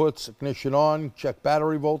 check inputs, ignition on, check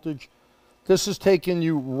battery voltage. This is taking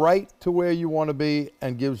you right to where you want to be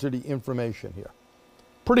and gives you the information here.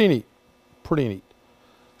 Pretty neat, pretty neat.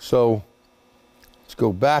 So let's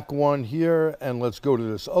go back one here and let's go to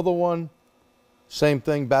this other one. Same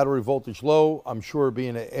thing, battery voltage low. I'm sure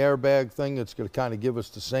being an airbag thing, it's going to kind of give us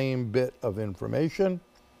the same bit of information.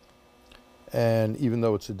 And even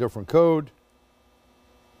though it's a different code.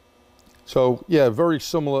 So yeah, very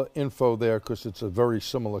similar info there because it's a very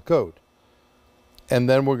similar code. And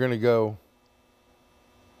then we're going to go,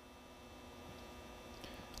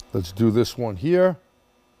 let's do this one here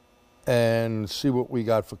and see what we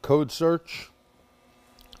got for code search.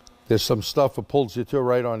 There's some stuff that pulls you to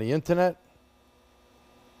right on the internet.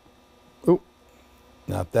 Oh,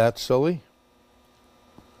 not that silly.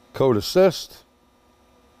 Code assist.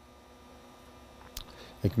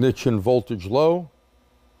 Ignition voltage low.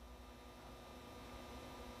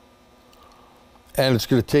 And it's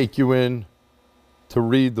going to take you in to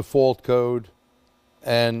read the fault code.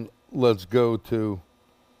 And let's go to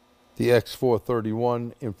the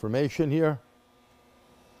X431 information here.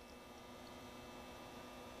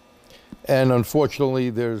 And unfortunately,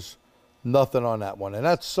 there's nothing on that one. And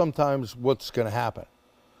that's sometimes what's going to happen.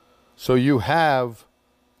 So you have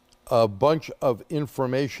a bunch of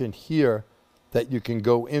information here that you can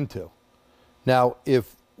go into. Now,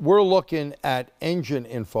 if we're looking at engine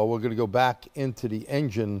info, we're going to go back into the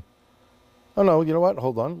engine. Oh, no, you know what?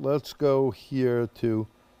 Hold on. Let's go here to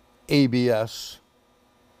ABS.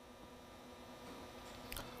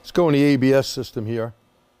 Let's go in the ABS system here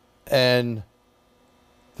and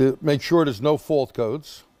make sure there's no fault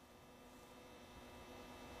codes.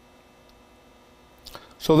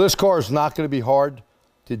 So this car is not going to be hard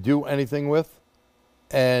to do anything with.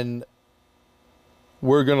 And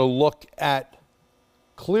we're going to look at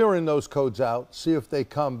clearing those codes out, see if they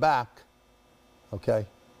come back. Okay.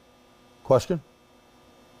 Question?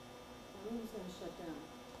 My room's going to shut down.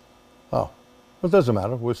 Oh, it doesn't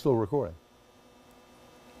matter. We're still recording.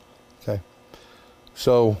 Okay.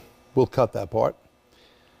 So we'll cut that part.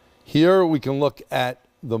 Here we can look at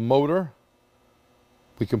the motor.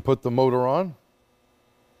 We can put the motor on.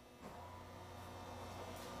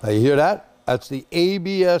 Now you hear that? That's the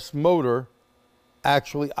ABS motor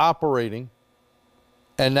actually operating.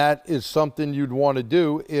 And that is something you'd want to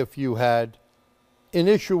do if you had an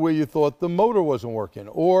issue where you thought the motor wasn't working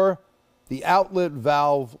or the outlet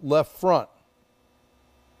valve left front.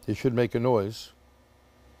 It should make a noise.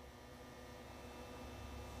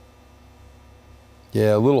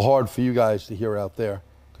 Yeah, a little hard for you guys to hear out there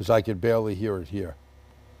because I could barely hear it here.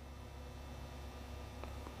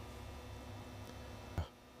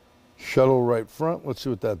 Shuttle right front. Let's see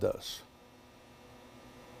what that does.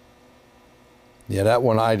 Yeah, that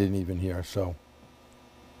one I didn't even hear, so.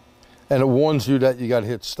 And it warns you that you got to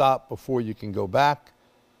hit stop before you can go back.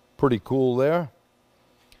 Pretty cool there.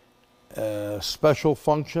 Special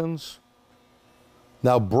functions.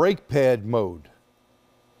 Now, brake pad mode.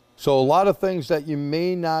 So a lot of things that you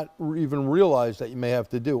may not even realize that you may have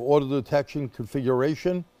to do. Auto detection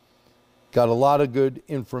configuration. Got a lot of good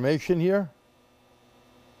information here.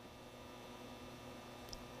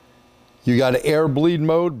 You got air bleed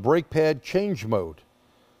mode, brake pad change mode.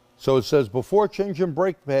 So it says before changing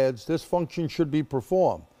brake pads, this function should be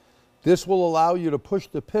performed. This will allow you to push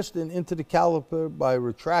the piston into the caliper by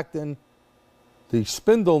retracting the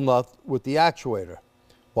spindle nut with the actuator.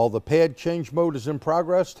 While the pad change mode is in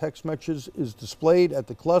progress, text message is displayed at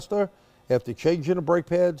the cluster. After changing the brake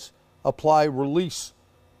pads, apply release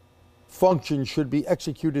function should be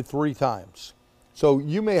executed 3 times. So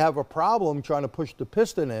you may have a problem trying to push the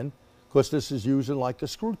piston in because this is using like a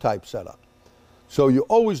screw type setup. So you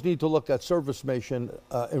always need to look at service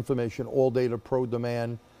information, all data, pro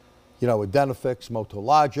demand, Identifix,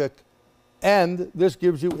 Motologic, and this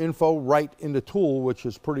gives you info right in the tool, which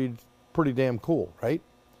is pretty damn cool, right?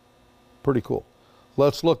 Pretty cool.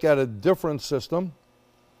 Let's look at a different system.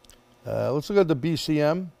 Let's look at the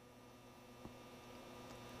BCM,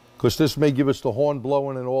 because this may give us the horn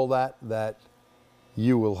blowing and all that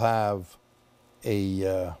you will have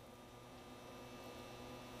a...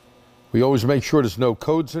 we always make sure there's no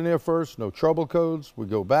codes in there first, no trouble codes. We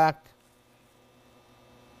go back.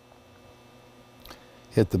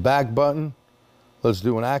 Hit the back button. Let's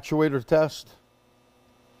do an actuator test.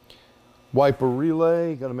 Wiper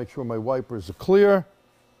relay. Got to make sure my wipers are clear.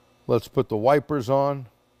 Let's put the wipers on.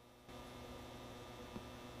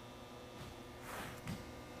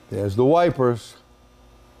 There's the wipers.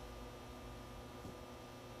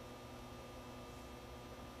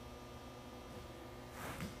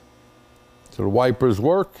 So the wipers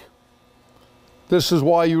work. This is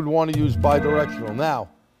why you'd want to use bidirectional. Now,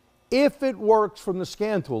 if it works from the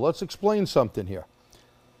scan tool, let's explain something here.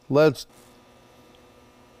 That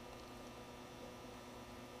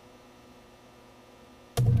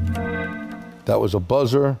was a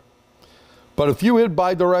buzzer. But if you hit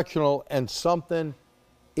bidirectional and something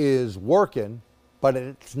is working, but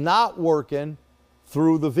it's not working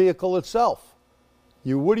through the vehicle itself,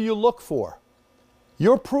 what do you look for?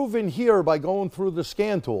 You're proving here by going through the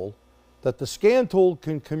scan tool that the scan tool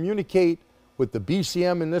can communicate with the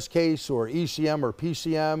BCM in this case, or ECM or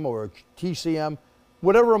PCM or TCM,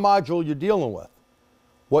 whatever module you're dealing with.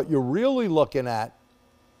 What you're really looking at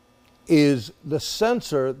is the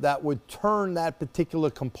sensor that would turn that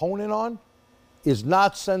particular component on is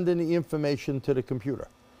not sending the information to the computer.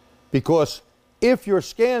 Because if your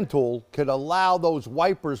scan tool could allow those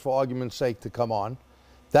wipers, for argument's sake, to come on,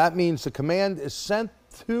 that means the command is sent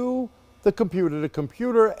to the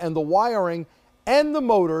computer and the wiring and the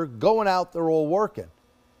motor going out, they're all working.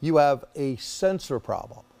 You have a sensor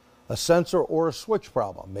problem, a sensor or a switch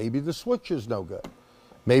problem. Maybe the switch is no good.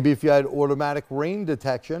 Maybe if you had automatic rain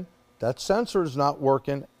detection, that sensor is not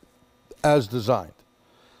working as designed.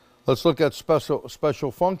 Let's look at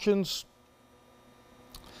special functions.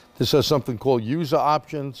 This has something called user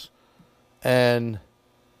options, and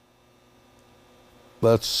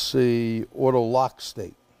let's see, auto lock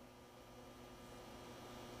state.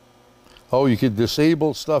 Oh, you could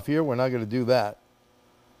disable stuff here. We're not going to do that.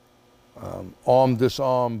 Arm,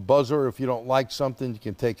 disarm, buzzer. If you don't like something, you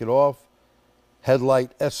can take it off.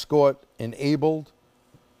 Headlight escort enabled.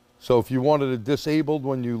 So if you wanted it disabled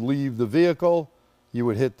when you leave the vehicle, you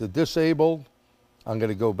would hit the disabled. I'm going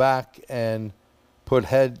to go back and put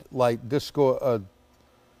headlight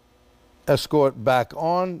escort back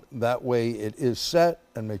on. That way it is set,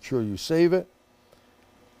 and make sure you save it.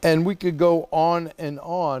 And we could go on and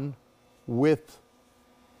on with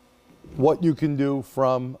what you can do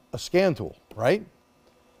from a scan tool, right?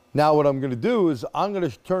 Now what I'm going to do is I'm going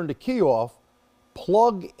to turn the key off,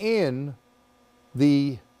 plug in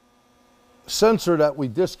the sensor that we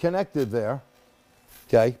disconnected there,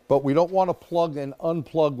 okay? But we don't want to plug and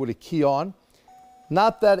unplug with a key on.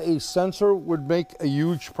 Not that a sensor would make a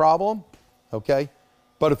huge problem, okay?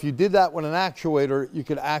 But if you did that with an actuator, you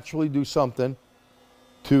could actually do something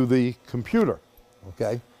to the computer,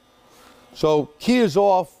 okay? So key is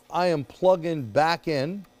off, I am plugging back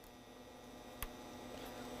in,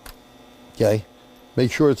 okay?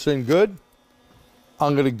 Make sure it's in good.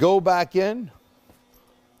 I'm gonna go back in,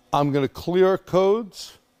 I'm gonna clear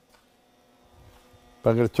codes,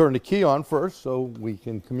 but I'm gonna turn the key on first so we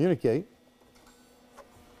can communicate.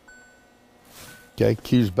 Okay,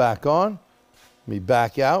 key's back on, let me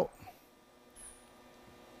back out.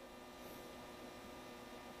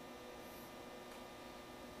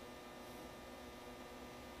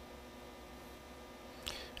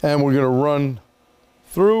 And we're going to run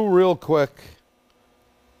through real quick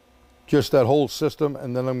just that whole system,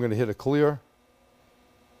 and then I'm going to hit a clear.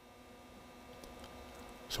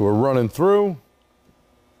 So we're running through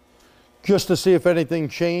just to see if anything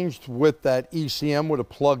changed with that ECM. Would it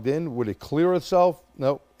plugged in? Would it clear itself?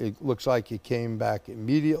 Nope, it looks like it came back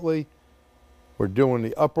immediately. We're doing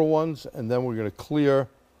the upper ones, and then we're going to clear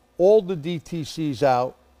all the DTCs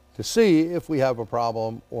out to see if we have a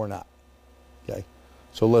problem or not. Okay.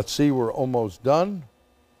 So let's see, we're almost done.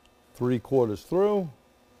 3/4 through.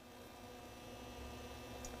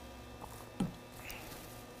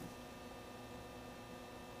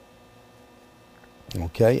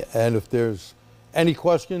 Okay, and if there's any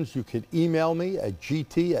questions, you could email me at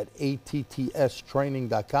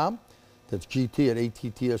gt@atttstraining.com. That's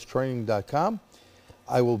gt@atttstraining.com.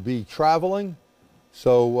 I will be traveling,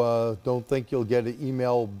 so don't think you'll get an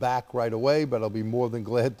email back right away, but I'll be more than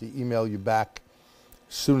glad to email you back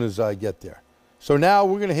as soon as I get there. So now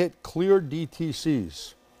we're going to hit clear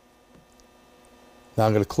DTCs. Now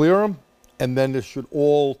I'm going to clear them, and then this should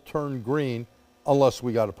all turn green unless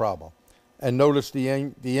we got a problem. And notice the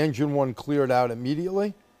engine one cleared out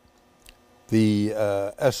immediately. The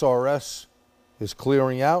SRS is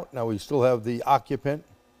clearing out. Now we still have the occupant.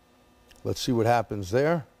 Let's see what happens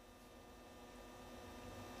there.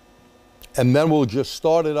 And then we'll just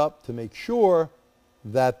start it up to make sure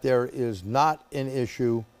that there is not an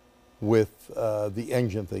issue with the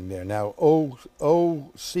engine thing there. Now,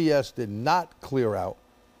 OCS did not clear out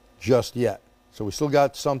just yet. So we still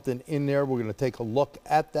got something in there. We're going to take a look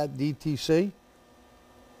at that DTC.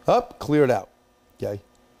 Up, cleared out. Okay.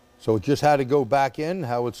 So it just had to go back in,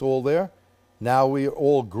 how it's all there. Now we are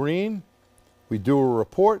all green. We do a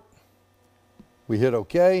report. We hit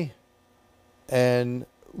OK. And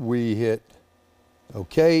we hit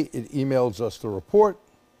OK. It emails us the report.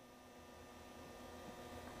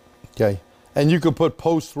 Okay. And you can put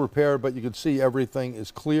post repair, but you can see everything is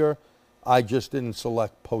clear. I just didn't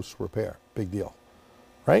select post repair. Big deal,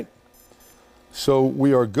 right? So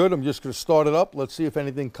we are good. I'm just going to start it up. Let's see if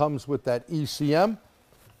anything comes with that ECM.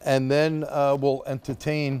 And then we'll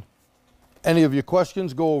entertain any of your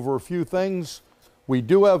questions, go over a few things. We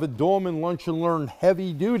do have a Dorman Lunch and Learn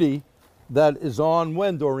Heavy Duty that is on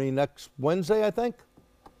when, Doreen? Next Wednesday, I think?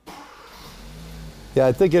 Yeah,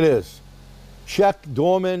 I think it is. Check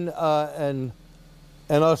Dorman and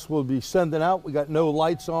us will be sending out. We got no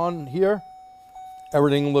lights on here.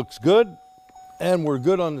 Everything looks good. And we're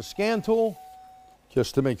good on the scan tool.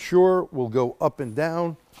 Just to make sure, we'll go up and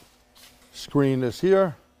down. Screen is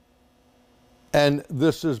here. And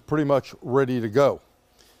this is pretty much ready to go.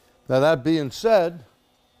 Now that being said,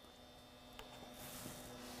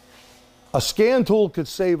 a scan tool could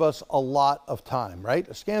save us a lot of time, right?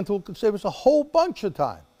 A scan tool could save us a whole bunch of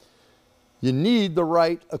time. You need the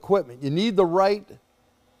right equipment. You need the right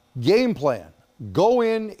game plan. Go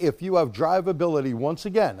in if you have drivability. Once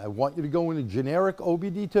again, I want you to go into generic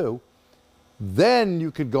OBD2. Then you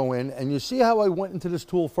could go in, and you see how I went into this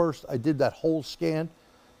tool first? I did that whole scan.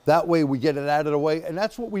 That way we get it out of the way, and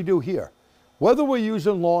that's what we do here. Whether we're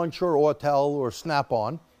using Launch or Autel or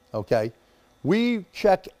Snap-on, okay, we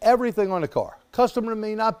check everything on the car. Customer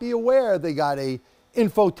may not be aware they got a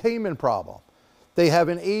infotainment problem. They have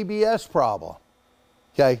an ABS problem,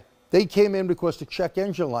 okay? They came in because the check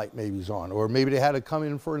engine light maybe is on, or maybe they had to come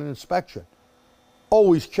in for an inspection.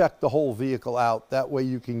 Always check the whole vehicle out. That way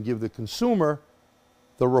you can give the consumer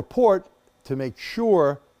the report to make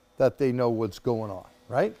sure that they know what's going on,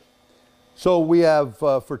 right? So we have,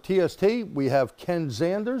 for TST, we have Ken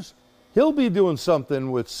Zanders. He'll be doing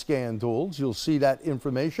something with scan tools. You'll see that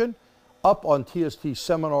information up on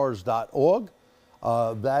tstseminars.org.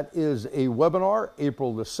 That is a webinar,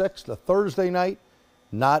 April the 6th, a Thursday night,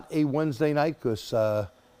 not a Wednesday night, because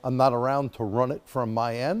I'm not around to run it from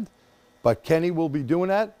my end. But Kenny will be doing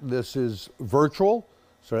that. This is virtual,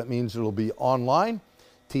 so that means it'll be online.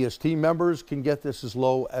 TST members can get this as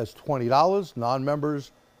low as $20,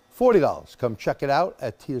 non-members $40. Come check it out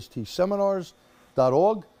at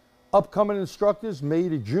tstseminars.org. Upcoming instructors, May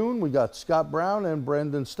to June, we got Scott Brown and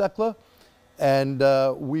Brandon Steckler. And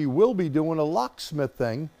we will be doing a locksmith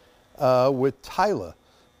thing with Tyler.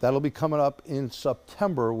 That'll be coming up in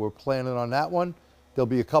September. We're planning on that one. There'll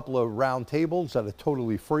be a couple of round tables that are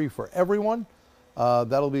totally free for everyone.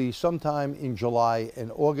 That'll be sometime in July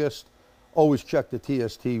and August. Always check the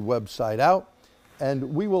TST website out.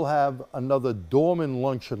 And we will have another Dorman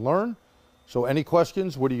Lunch and Learn. So any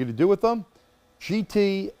questions, what are you going to do with them?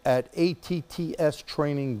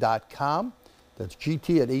 gt@attstraining.com. That's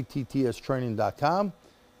gt@attstraining.com.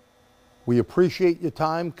 We appreciate your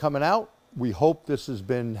time coming out. We hope this has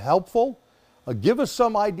been helpful. Give us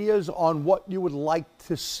some ideas on what you would like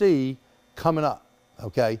to see coming up,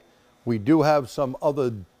 okay? We do have some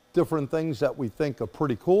other different things that we think are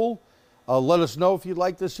pretty cool. Let us know if you'd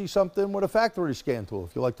like to see something with a factory scan tool,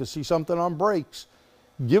 if you'd like to see something on brakes.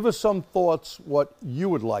 Give us some thoughts what you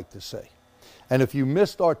would like to see. And if you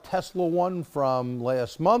missed our Tesla one from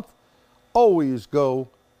last month, always go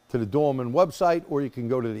to the Dorman website, or you can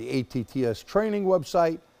go to the ATTS training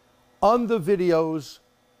website. Under videos,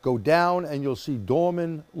 go down and you'll see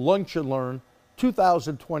Dorman Lunch and Learn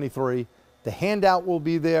 2023. The handout will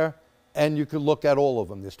be there, and you can look at all of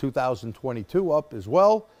them. There's 2022 up as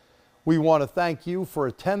well. We want to thank you for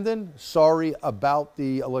attending. Sorry about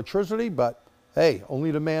the electricity, but hey, only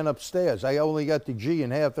the man upstairs. I only got the G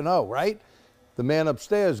and half an O, right? The man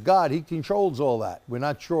upstairs, God, he controls all that. We're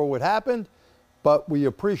not sure what happened, but we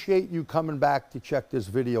appreciate you coming back to check this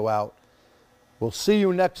video out. We'll see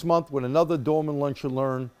you next month with another Dorman Lunch and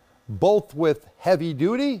Learn, both with heavy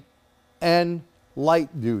duty and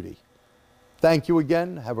light duty. Thank you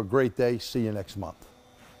again. Have a great day. See you next month.